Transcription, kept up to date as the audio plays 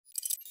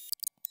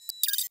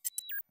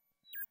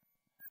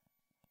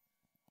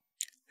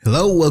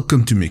Hello,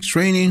 welcome to Mix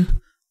Training.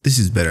 This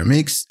is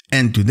Varomix,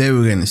 and today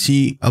we're going to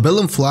see a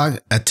Vellum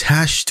flag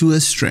attached to a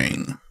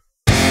string.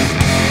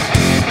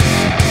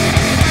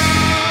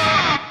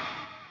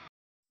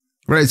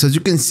 Right, so as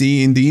you can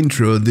see in the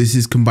intro, this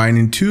is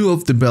combining two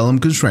of the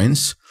Vellum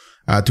constraints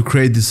to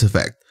create this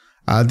effect.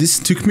 This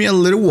took me a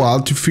little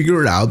while to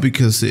figure it out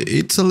because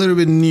it's a little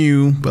bit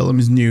new. Vellum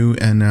is new,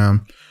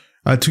 and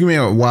it took me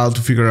a while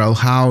to figure out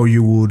how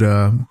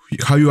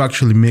you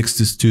actually mix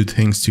these two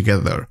things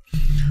together.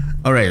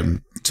 All right,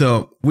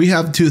 so we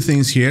have two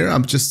things here.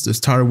 I'm just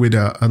started with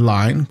a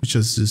line, which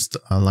is just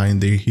a line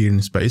there here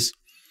in space,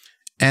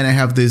 and I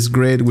have this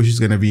grid, which is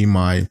going to be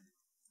my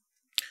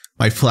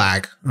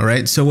flag. All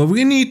right, so what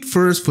we need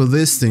first for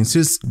this thing is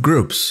just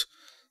groups.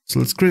 So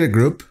let's create a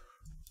group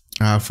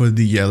for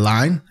the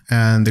line,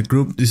 and the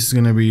group, this is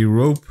going to be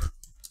rope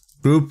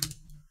group.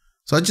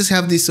 So I just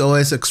have this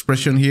OS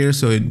expression here,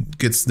 so it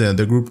gets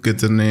the group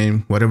gets the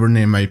name, whatever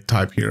name I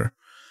type here.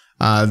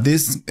 In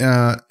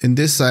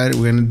this side,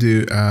 we're gonna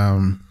do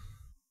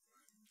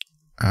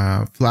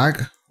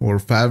flag or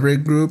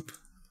fabric group,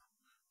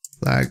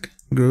 flag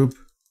group,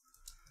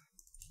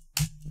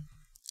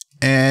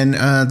 and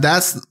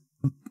that's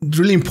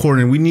really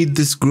important. We need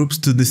these groups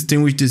to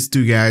distinguish these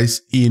two guys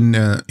in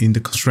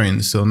the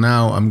constraint. So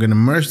now I'm gonna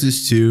merge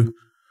these two.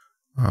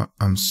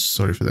 I'm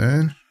sorry for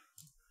that.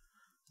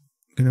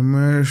 I'm gonna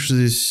merge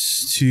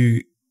these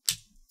two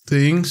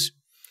things.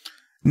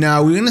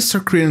 Now we're gonna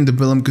start creating the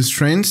Vellum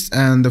constraints,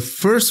 and the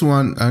first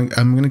one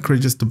I'm gonna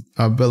create just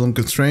a Vellum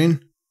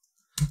constraint.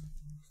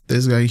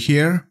 This guy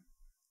here,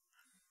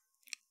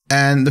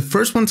 and the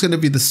first one's gonna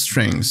be the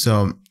string.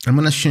 So I'm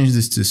gonna change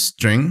this to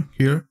string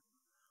here.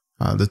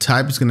 The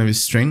type is gonna be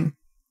string,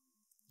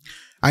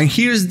 and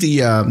here's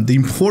the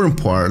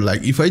important part.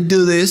 Like if I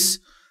do this,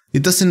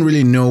 it doesn't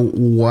really know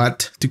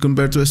what to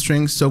compare to a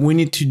string, so we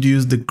need to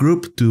use the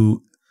group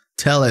to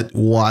tell it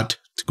what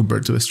to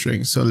compare to a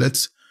string. So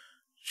let's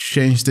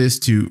change this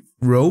to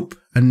rope,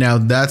 and now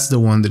that's the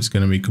one that's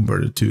going to be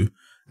converted to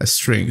a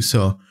string.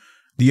 So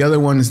the other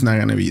one is not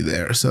going to be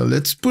there. So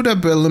let's put a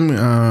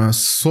Vellum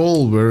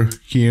solver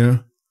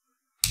here,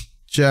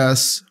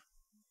 just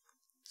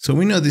so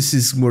we know this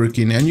is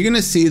working. And you're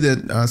going to see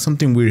that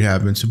something weird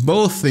happens. So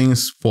both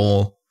things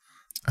fall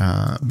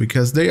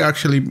because they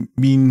actually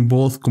being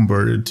both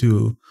converted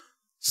to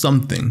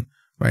something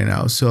right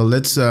now. So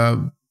let's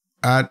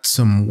add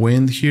some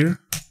wind here.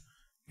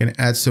 Gonna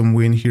add some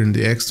wind here in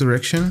the X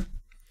direction.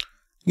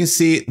 You can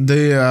see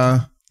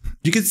the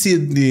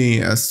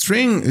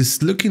string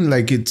is looking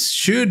like it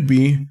should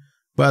be,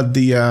 but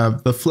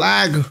the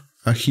flag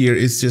here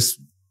is just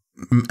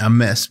a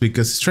mess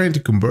because it's trying to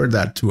convert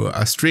that to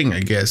a string, I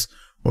guess,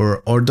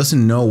 or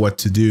doesn't know what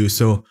to do.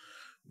 So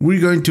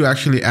we're going to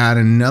actually add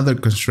another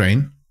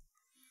constraint,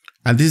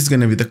 and this is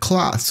going to be the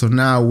class. So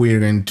now we're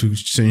going to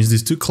change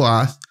this to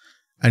class,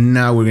 and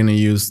now we're going to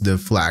use the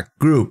flag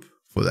group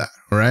for that.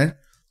 All right.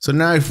 So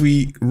now if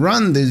we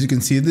run this, you can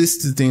see these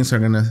two things are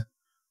gonna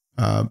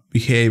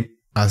behave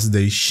as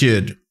they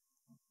should.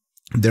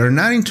 They're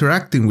not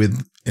interacting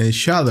with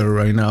each other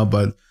right now,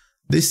 but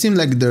they seem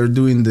like they're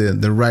doing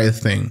the right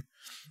thing.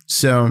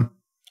 So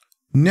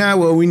now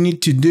what we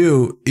need to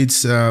do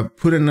is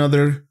put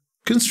another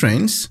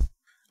constraints,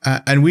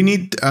 and we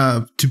need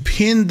to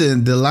pin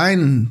the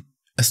line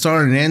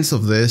start and ends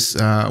of this.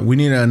 We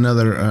need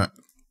another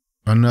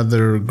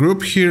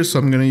group here. So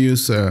I'm gonna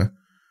use a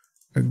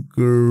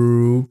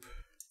group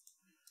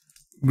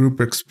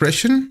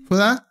expression for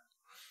that.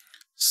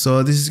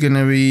 So this is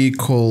gonna be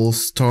called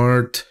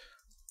start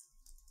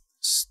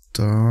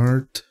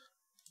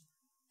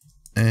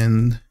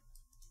and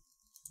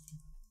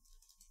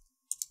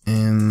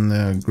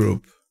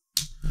group.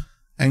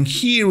 And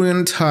here we're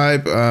gonna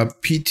type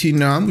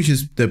ptnum, which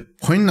is the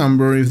point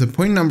number. If the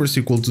point number is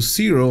equal to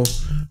 0,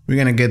 we're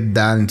gonna get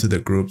that into the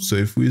group. So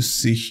if we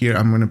see here,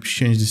 I'm gonna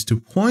change this to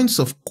points,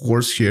 of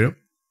course, here.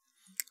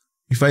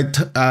 If I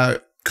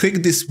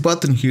click this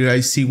button here, I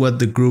see what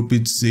the group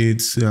it's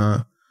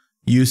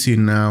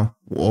using now,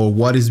 or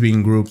what is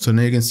being grouped. So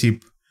now you can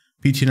see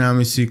ptnum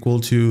is equal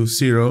to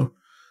 0.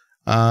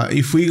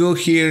 If we go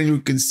here,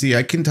 you can see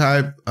I can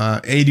type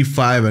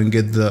 85 and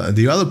get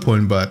the other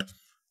point, but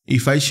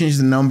if I change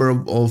the number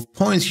of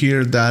points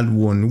here, that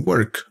won't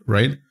work,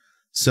 right?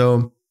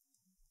 So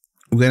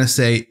we're gonna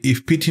say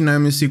if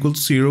ptnum is equal to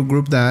 0,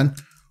 group that,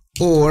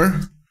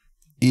 or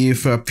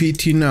if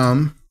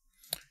ptnum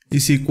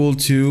is equal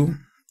to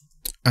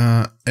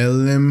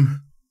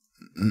lm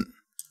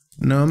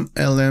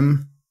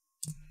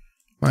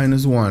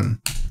minus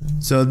 1.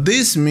 So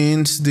this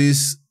means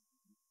this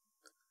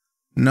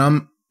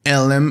num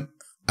lm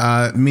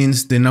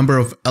means the number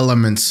of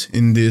elements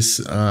in this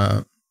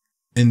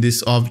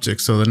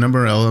object. So the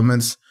number of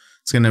elements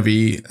is gonna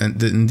be,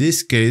 in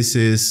this case,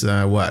 is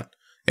what,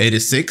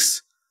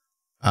 86.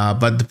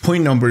 But the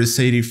point number is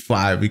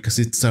 85 because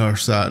it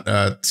starts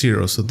at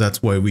 0. So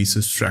that's why we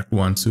subtract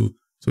 1 to.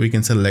 So we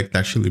can select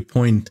actually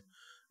point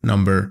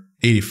number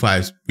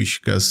 85,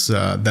 because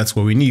that's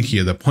what we need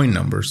here, the point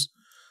numbers.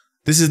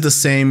 This is the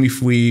same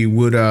if we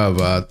would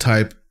have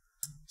typed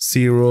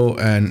 0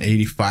 and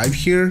 85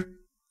 here.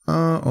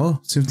 Oh,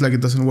 seems like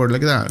it doesn't work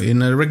like that.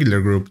 In a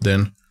regular group,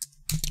 then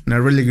in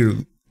a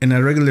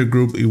regular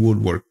group, it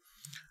would work.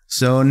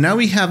 So now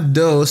we have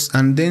those,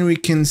 and then we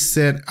can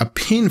set a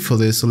pin for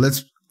this. So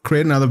let's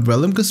create another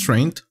Vellum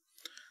constraint.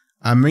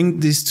 I bring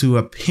this to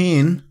a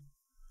pin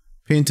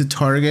to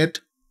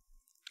target,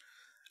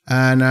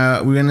 and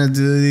we're gonna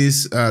do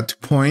this to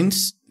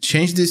points.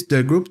 Change this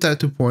the group type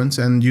to points,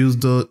 and use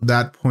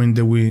that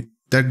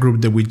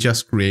group that we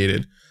just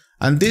created.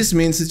 And this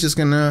means it's just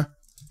gonna,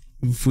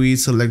 if we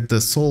select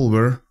the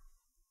solver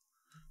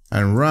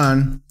and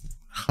run,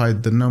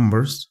 hide the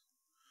numbers,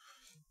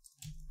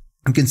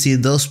 you can see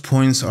those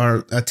points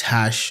are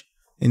attached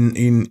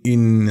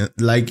in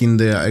like in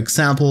the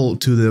example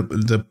to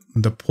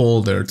the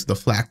pole there, to the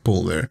flag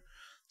pole there.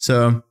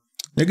 So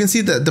you can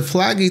see that the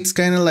flag, it's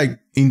kind of like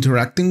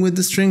interacting with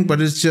the string,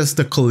 but it's just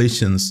the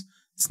collisions.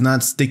 It's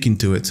not sticking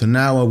to it. So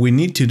now what we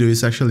need to do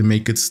is actually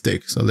make it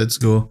stick. So let's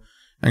go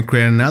and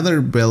create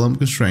another Vellum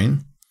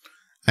constraint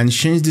and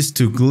change this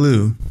to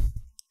glue.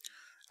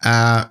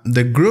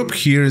 The group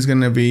here is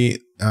going to be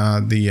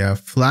the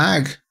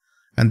flag,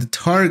 and the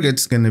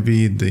target's going to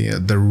be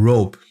the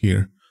rope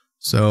here.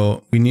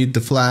 So we need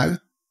the flag.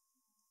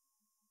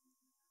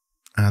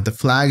 The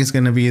flag is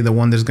going to be the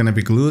one that's going to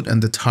be glued,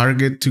 and the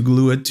target to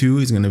glue it to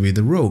is going to be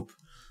the rope.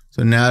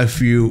 So now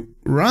if you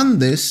run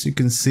this, you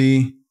can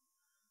see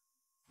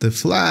the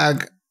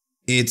flag,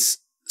 it's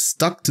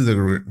stuck to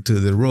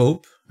the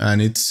rope,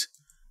 and it's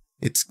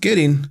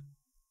getting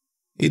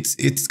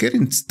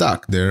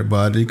stuck there.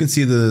 But you can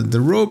see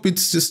the rope,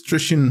 it's just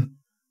stretching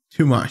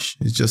too much.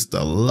 It's just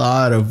a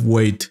lot of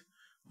weight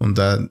on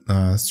that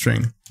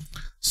string.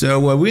 So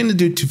what we're gonna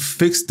do to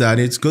fix that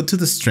is go to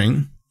the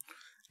string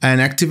and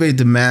activate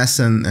the mass,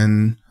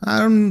 and I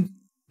don't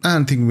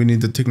think we need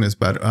the thickness,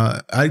 but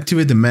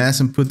activate the mass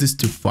and put this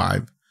to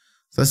 5.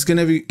 So that's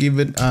gonna give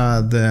it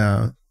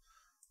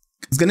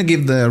it's gonna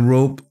give the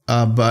rope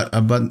a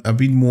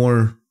bit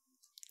more.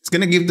 It's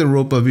gonna give the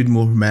rope a bit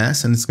more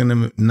mass, and it's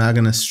not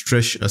gonna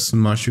stretch as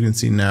much. You can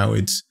see now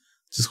it's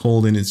just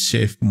holding its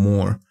shape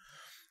more.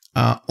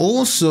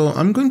 Also,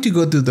 I'm going to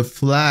go to the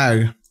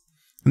flag,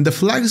 and the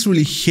flag is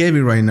really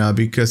heavy right now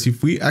because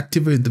if we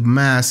activate the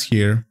mass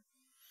here,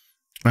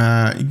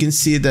 you can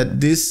see that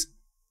this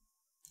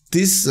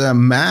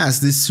mass,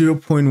 this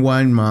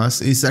 0.1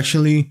 mass, is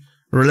actually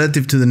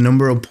relative to the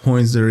number of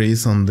points there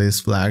is on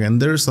this flag,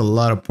 and there's a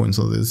lot of points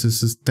on this.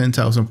 This is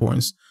 10,000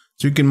 points.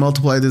 So you can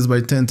multiply this by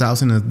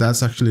 10,000, and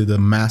that's actually the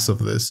mass of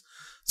this.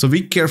 So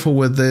be careful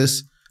with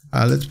this.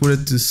 Let's put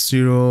it to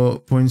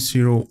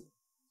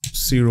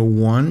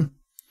 0.001.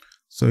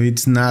 So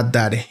it's not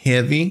that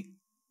heavy.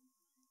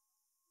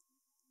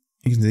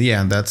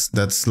 Yeah,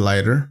 that's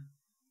lighter.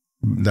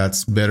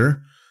 That's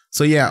better.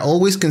 So yeah,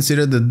 always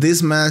consider that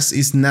this mass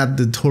is not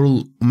the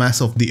total mass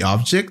of the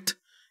object.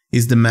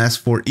 It's the mass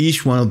for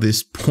each one of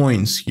these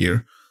points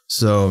here.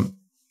 So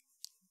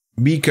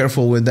be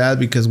careful with that,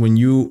 because when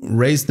you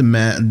raise the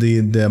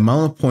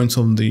amount of points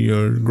on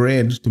your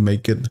grid to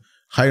make it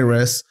high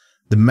res,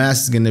 the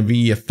mass is going to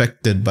be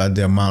affected by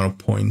the amount of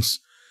points.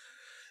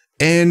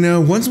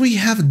 And once we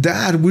have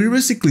that, we're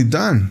basically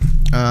done.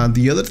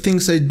 The other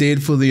things I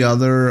did for the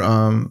other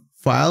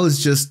file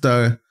is just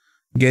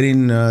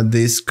getting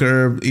this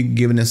curve,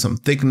 giving it some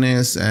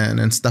thickness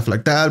and stuff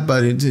like that.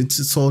 But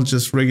it's all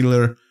just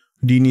regular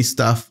Houdini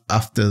stuff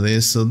after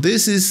this. So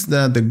this is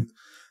the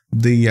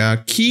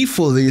key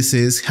for this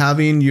is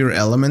having your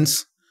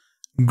elements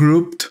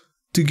grouped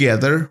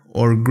together,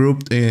 or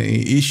grouped,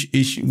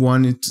 each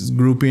one is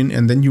grouping,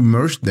 and then you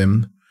merge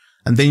them,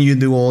 and then you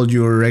do all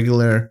your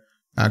regular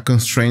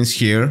constraints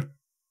here,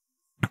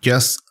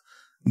 just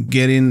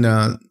getting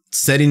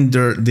setting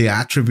the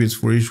attributes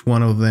for each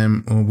one of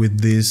them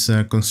with these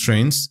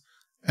constraints,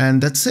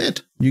 and that's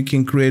it. You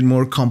can create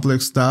more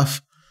complex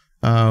stuff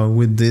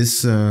with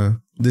this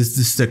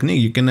this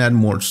technique. You can add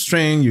more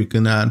string, you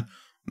can add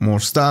more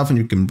stuff, and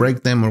you can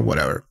break them or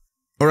whatever.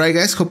 Alright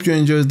guys, hope you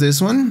enjoyed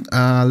this one.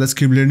 Let's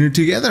keep learning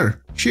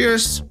together.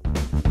 Cheers!